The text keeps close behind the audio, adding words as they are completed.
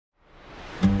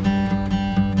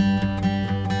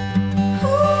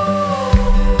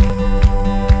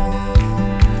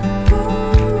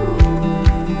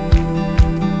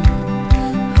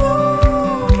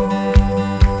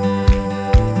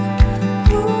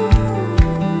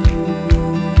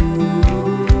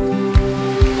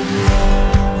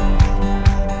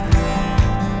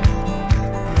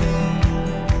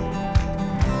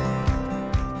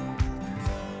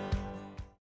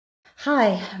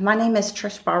My name is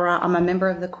Trish Barra. I'm a member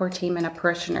of the core team and a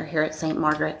parishioner here at St.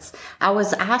 Margaret's. I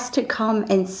was asked to come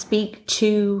and speak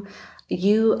to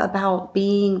you about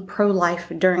being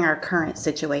pro-life during our current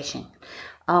situation.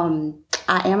 I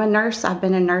am a nurse. I've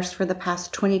been a nurse for the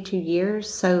past 22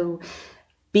 years, so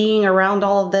being around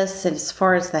all of this as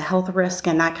far as the health risk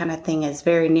and that kind of thing is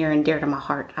very near and dear to my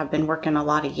heart. I've been working a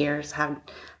lot of years, have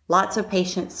lots of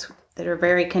patients that are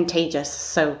very contagious.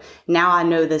 So now I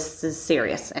know this is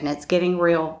serious and it's getting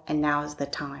real, and now is the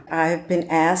time. I've been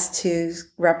asked to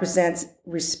represent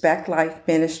Respect Life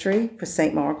Ministry for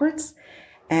St. Margaret's,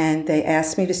 and they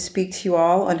asked me to speak to you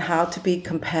all on how to be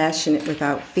compassionate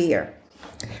without fear.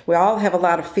 We all have a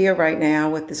lot of fear right now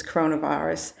with this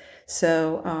coronavirus.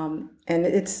 So, and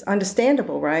it's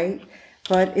understandable, right?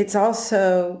 But it's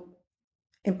also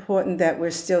important that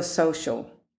we're still social,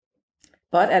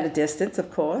 but at a distance, of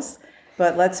course.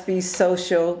 But let's be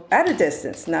social at a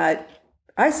distance, not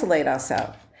isolate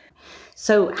ourselves.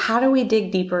 So how do we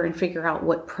dig deeper and figure out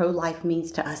what pro-life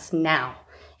means to us now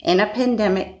in a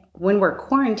pandemic when we're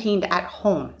quarantined at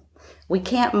home? We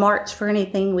can't march for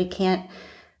anything. We can't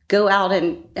go out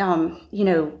and,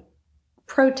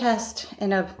 protest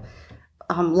in a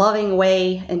loving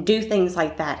way and do things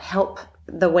like that, help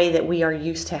the way that we are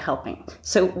used to helping.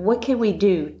 So what can we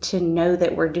do to know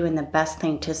that we're doing the best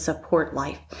thing to support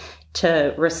life,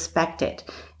 to respect it,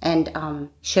 and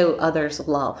show others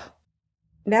love?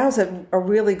 Now's a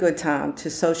really good time to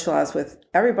socialize with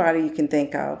everybody you can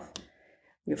think of.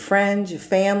 Your friends, your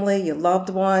family, your loved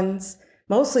ones,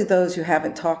 mostly those you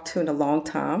haven't talked to in a long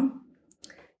time.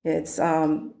 But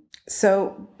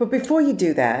before you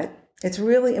do that, it's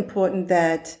really important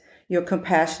that you're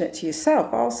compassionate to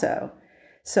yourself also.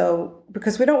 So,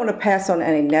 because we don't want to pass on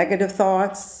any negative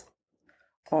thoughts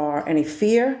or any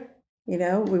fear, we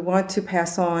want to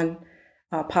pass on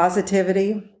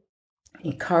positivity,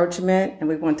 encouragement, and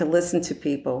we want to listen to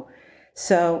people.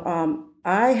 So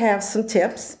I have some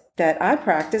tips that I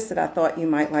practice that I thought you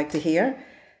might like to hear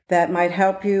that might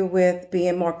help you with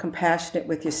being more compassionate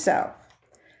with yourself.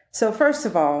 So first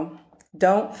of all,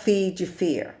 don't feed your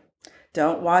fear.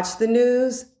 Don't watch the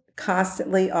news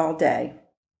constantly all day.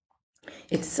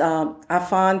 I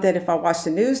find that if I watch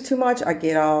the news too much, I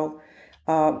get all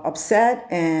upset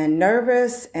and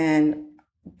nervous, and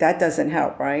that doesn't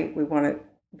help, right? We want to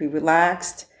be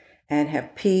relaxed and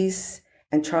have peace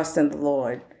and trust in the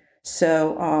Lord.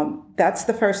 So that's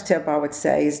the first tip I would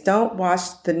say is don't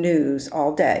watch the news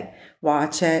all day.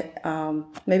 Watch it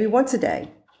maybe once a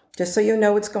day, just so you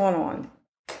know what's going on.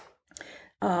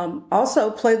 Also,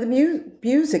 play the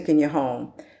music in your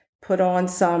home. Put on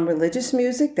some religious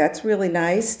music. That's really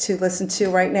nice to listen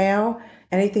to right now.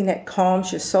 Anything that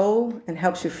calms your soul and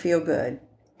helps you feel good.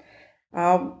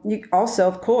 You also,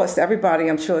 of course, everybody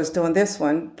I'm sure is doing this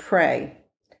one, pray.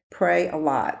 Pray a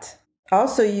lot.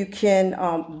 Also, you can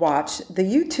watch the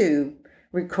YouTube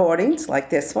recordings like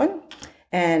this one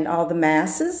and all the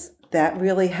masses. That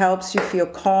really helps you feel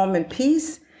calm and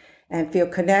peace and feel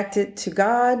connected to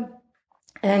God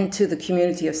and to the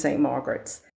community of St.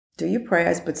 Margaret's. Do your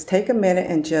prayers, but take a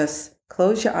minute and just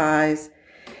close your eyes,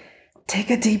 take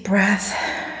a deep breath,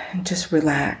 and just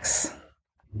relax.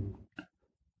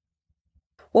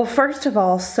 Well, first of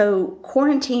all, so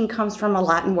quarantine comes from a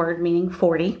Latin word meaning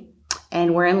 40,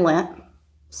 and we're in Lent.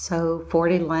 So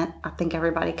 40 Lent, I think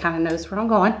everybody kind of knows where I'm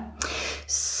going.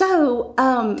 So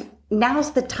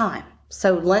now's the time.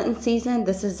 So Lenten season,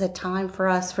 this is a time for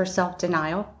us for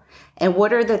self-denial. And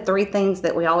what are the three things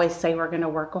that we always say we're going to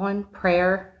work on?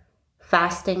 Prayer,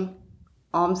 fasting,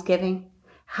 almsgiving.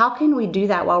 How can we do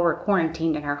that while we're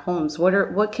quarantined in our homes?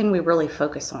 What can we really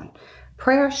focus on?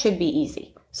 Prayer should be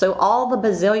easy. So all the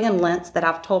bazillion Lents that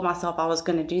I've told myself I was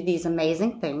going to do these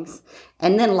amazing things,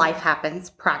 and then life happens,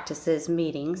 practices,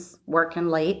 meetings, working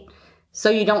late. So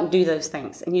you don't do those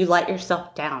things and you let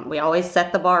yourself down. We always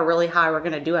set the bar really high. We're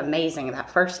going to do amazing that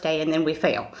first day, and then we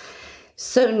fail.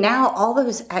 So now all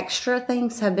those extra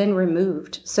things have been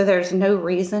removed. So there's no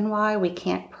reason why we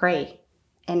can't pray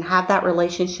and have that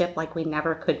relationship like we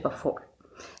never could before.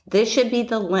 This should be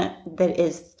the Lent that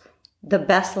is the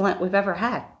best Lent we've ever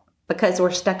had, because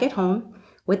we're stuck at home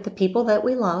with the people that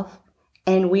we love,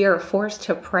 and we are forced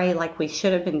to pray like we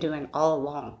should have been doing all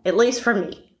along, at least for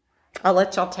me. I'll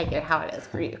let y'all take it how it is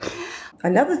for you.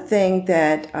 Another thing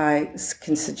that I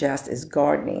can suggest is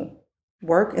gardening.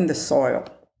 Work in the soil.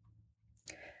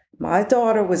 My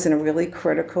daughter was in a really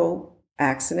critical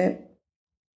accident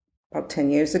about 10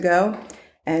 years ago,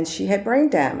 and she had brain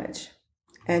damage.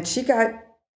 And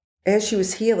as she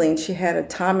was healing, she had a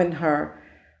time in her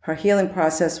healing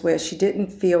process where she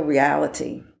didn't feel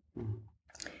reality.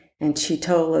 And she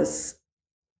told us,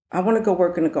 I want to go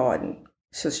work in the garden.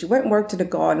 So she went and worked in the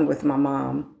garden with my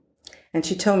mom. And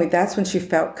she told me that's when she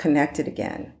felt connected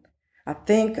again. I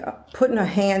think putting her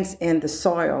hands in the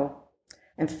soil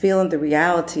and feeling the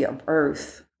reality of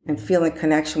earth and feeling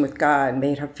connection with God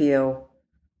made her feel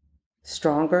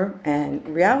stronger, and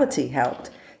reality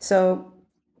helped. So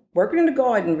working in the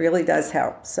garden really does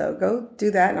help. So go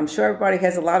do that. And I'm sure everybody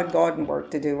has a lot of garden work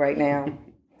to do right now.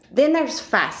 Then there's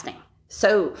fasting.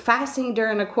 So fasting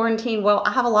during a quarantine, well,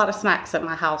 I have a lot of snacks at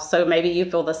my house, so maybe you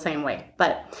feel the same way.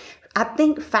 But I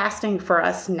think fasting for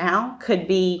us now could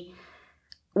be,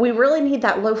 we really need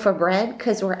that loaf of bread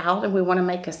because we're out and we want to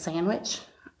make a sandwich.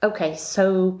 Okay,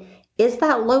 so is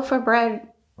that loaf of bread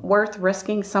worth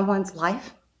risking someone's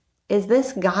life? Is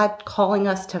this God calling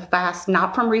us to fast,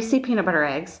 not from Reese peanut butter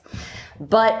eggs,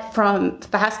 but from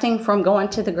fasting from going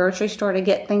to the grocery store to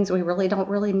get things we really don't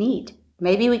really need?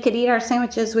 Maybe we could eat our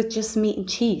sandwiches with just meat and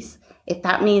cheese. If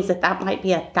that means that might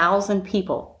be 1,000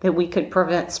 people that we could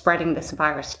prevent spreading this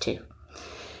virus to.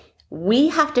 We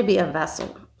have to be a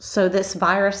vessel. So this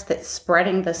virus that's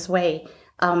spreading this way,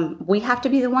 we have to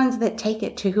be the ones that take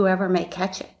it to whoever may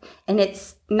catch it. And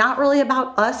it's not really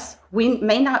about us. We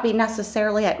may not be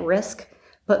necessarily at risk,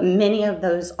 but many of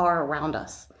those are around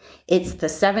us. It's the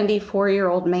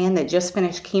 74-year-old man that just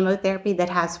finished chemotherapy that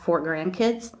has 4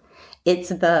 grandkids.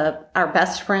 It's our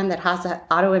best friend that has an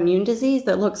autoimmune disease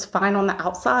that looks fine on the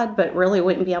outside, but really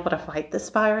wouldn't be able to fight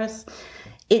this virus.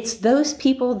 It's those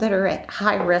people that are at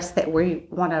high risk that we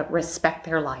want to respect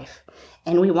their life.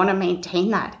 And we want to maintain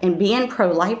that. And being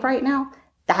pro-life right now,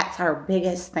 that's our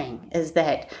biggest thing, is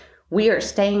that we are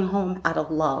staying home out of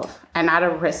love and out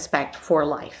of respect for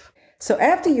life. So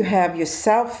after you have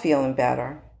yourself feeling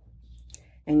better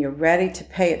and you're ready to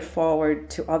pay it forward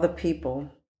to other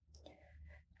people,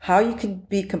 how you can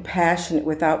be compassionate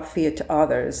without fear to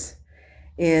others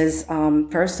is,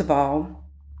 first of all,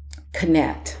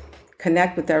 connect.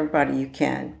 Connect with everybody you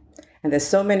can. And there's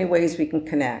so many ways we can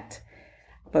connect.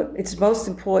 But it's most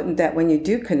important that when you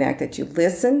do connect, that you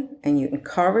listen and you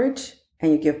encourage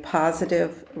and you give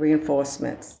positive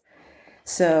reinforcements.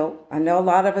 So I know a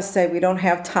lot of us say we don't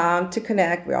have time to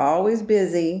connect. We're always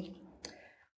busy.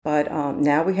 But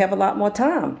now we have a lot more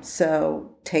time.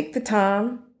 So take the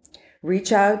time.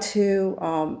 Reach out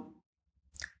to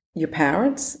your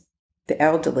parents, the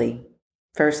elderly,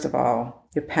 first of all,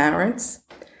 your parents,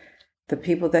 the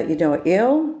people that you know are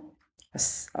ill,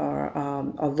 or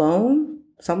alone,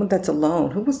 someone that's alone.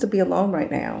 Who wants to be alone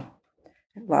right now?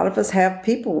 A lot of us have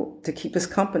people to keep us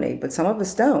company, but some of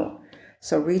us don't.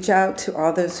 So reach out to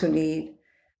others who need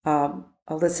a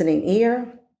listening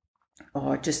ear,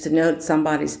 or just to know that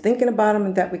somebody's thinking about them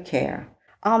and that we care.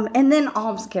 And then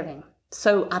almsgiving.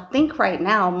 So I think right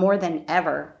now, more than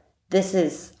ever, this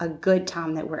is a good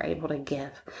time that we're able to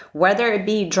give. Whether it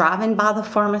be driving by the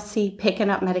pharmacy, picking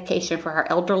up medication for our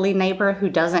elderly neighbor who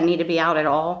doesn't need to be out at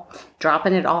all,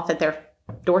 dropping it off at their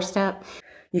doorstep.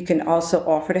 You can also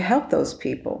offer to help those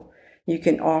people. You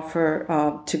can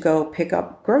offer to go pick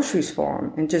up groceries for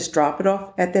them and just drop it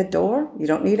off at their door. You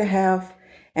don't need to have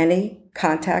any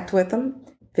contact with them,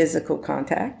 physical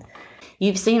contact.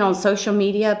 You've seen on social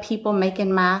media people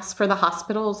making masks for the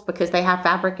hospitals because they have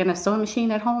fabric and a sewing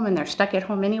machine at home and they're stuck at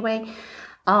home anyway.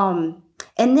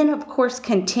 And then, of course,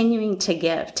 continuing to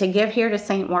give here to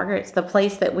St. Margaret's, the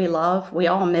place that we love. We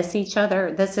all miss each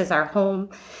other. This is our home.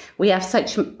 We have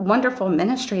such wonderful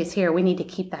ministries here. We need to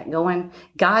keep that going.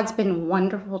 God's been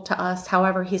wonderful to us.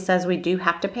 However, he says we do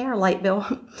have to pay our light bill.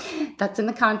 That's in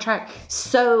the contract.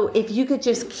 So if you could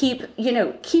just keep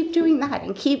doing that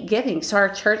and keep giving so our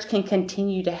church can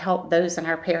continue to help those in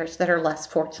our parish that are less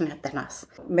fortunate than us.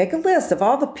 Make a list of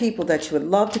all the people that you would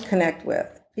love to connect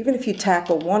with. Even if you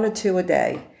tackle 1 or 2 a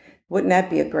day, wouldn't that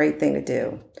be a great thing to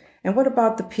do? And what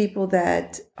about the people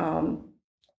that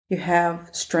you have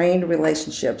strained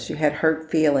relationships, you had hurt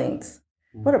feelings?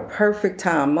 What a perfect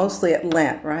time, mostly at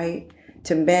Lent, right?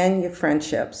 To mend your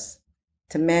friendships,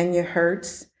 to mend your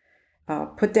hurts,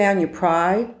 put down your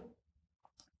pride,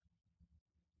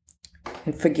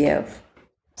 and forgive.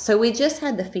 So we just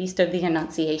had the Feast of the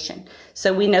Annunciation.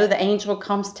 So we know the angel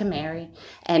comes to Mary,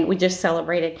 and we just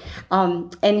celebrated.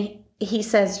 And he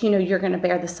says, you're going to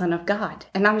bear the Son of God.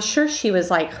 And I'm sure she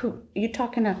was like, "Who? You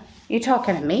talking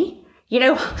to me?"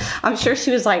 I'm sure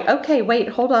she was like, "Okay, wait,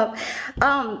 hold up."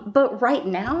 But right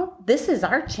now, this is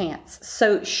our chance.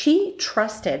 So she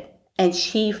trusted and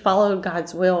she followed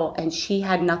God's will, and she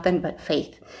had nothing but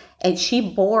faith. And she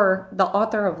bore the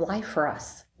author of life for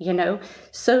us.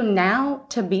 So now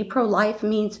to be pro-life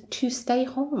means to stay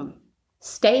home,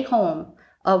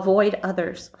 avoid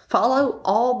others, follow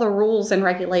all the rules and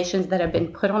regulations that have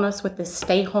been put on us with this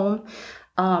stay home.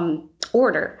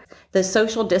 order. The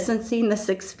social distancing, the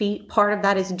 6 feet, part of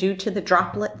that is due to the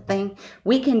droplet thing.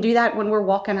 We can do that when we're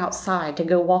walking outside to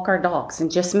go walk our dogs and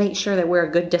just make sure that we're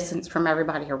a good distance from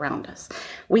everybody around us.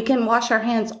 We can wash our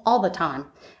hands all the time,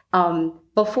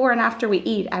 before and after we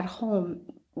eat, at home,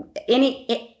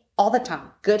 all the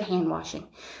time. Good hand washing.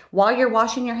 While you're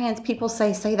washing your hands, people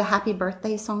say the happy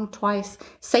birthday song twice.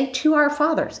 Say to our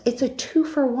fathers. It's a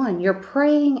 2-for-1. You're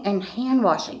praying and hand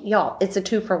washing. Y'all, it's a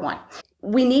 2-for-1.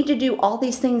 We need to do all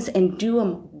these things and do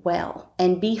them well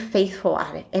and be faithful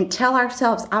at it and tell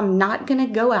ourselves, I'm not going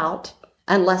to go out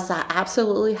unless I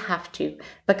absolutely have to,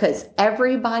 because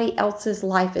everybody else's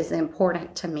life is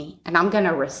important to me and I'm going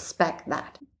to respect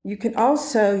that. You can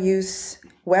also use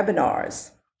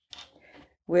webinars.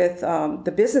 With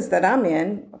the business that I'm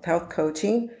in, health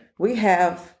coaching, we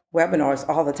have webinars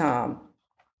all the time.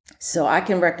 So I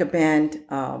can recommend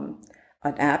an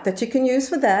app that you can use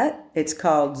for that. It's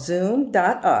called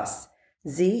Zoom.us,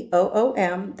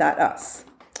 Zoom.us.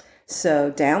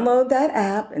 So download that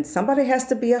app, and somebody has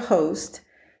to be a host.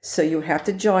 So you have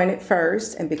to join it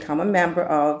first and become a member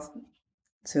of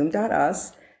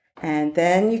Zoom.us. And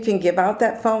then you can give out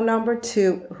that phone number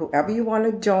to whoever you want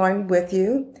to join with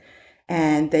you.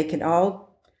 And they can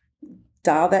all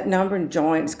dial that number and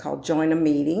join. It's called Join a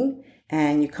Meeting.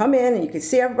 And you come in and you can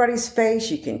see everybody's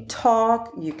face. You can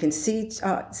talk. You can see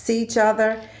each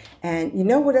other. And you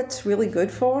know what it's really good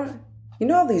for? You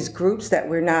know all these groups that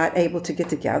we're not able to get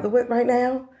together with right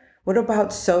now? What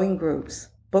about sewing groups,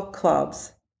 book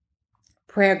clubs,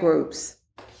 prayer groups?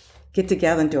 Get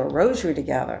together and do a rosary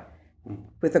together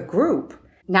with a group.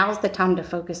 Now's the time to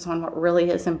focus on what really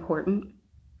is important.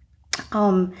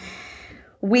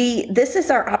 This is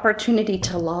our opportunity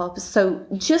to love. So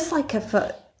just like if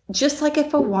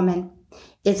a woman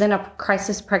is in a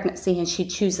crisis pregnancy and she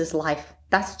chooses life,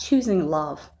 that's choosing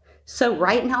love. So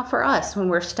right now for us, when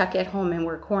we're stuck at home and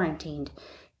we're quarantined,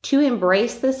 to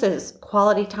embrace this as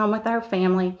quality time with our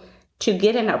family, to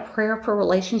get in a prayerful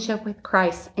relationship with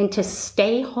Christ, and to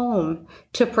stay home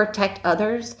to protect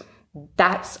others,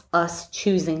 that's us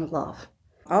choosing love.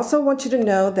 I also want you to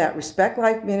know that Respect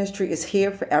Life Ministry is here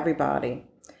for everybody.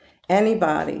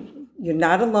 Anybody. You're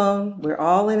not alone. We're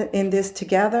all in this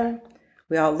together.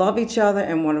 We all love each other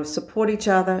and want to support each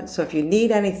other. So if you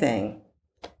need anything,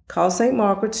 call St.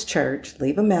 Margaret's Church,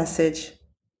 leave a message,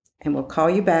 and we'll call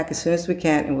you back as soon as we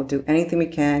can, and we'll do anything we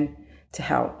can to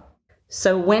help.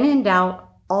 So when in doubt,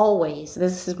 always,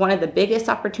 this is one of the biggest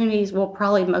opportunities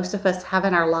most of us have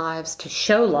in our lives to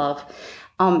show love.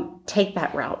 Take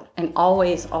that route and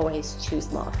always, always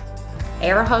choose love.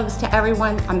 Air hugs to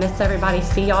everyone. I miss everybody.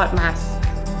 See y'all at Mass.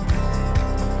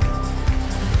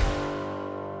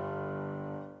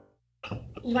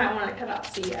 You might want to cut out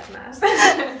 "see you at Mass."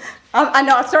 I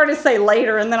know. I started to say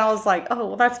later, and then I was like, "Oh,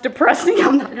 well, that's depressing."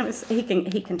 I'm not going to say.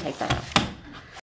 He can take that out.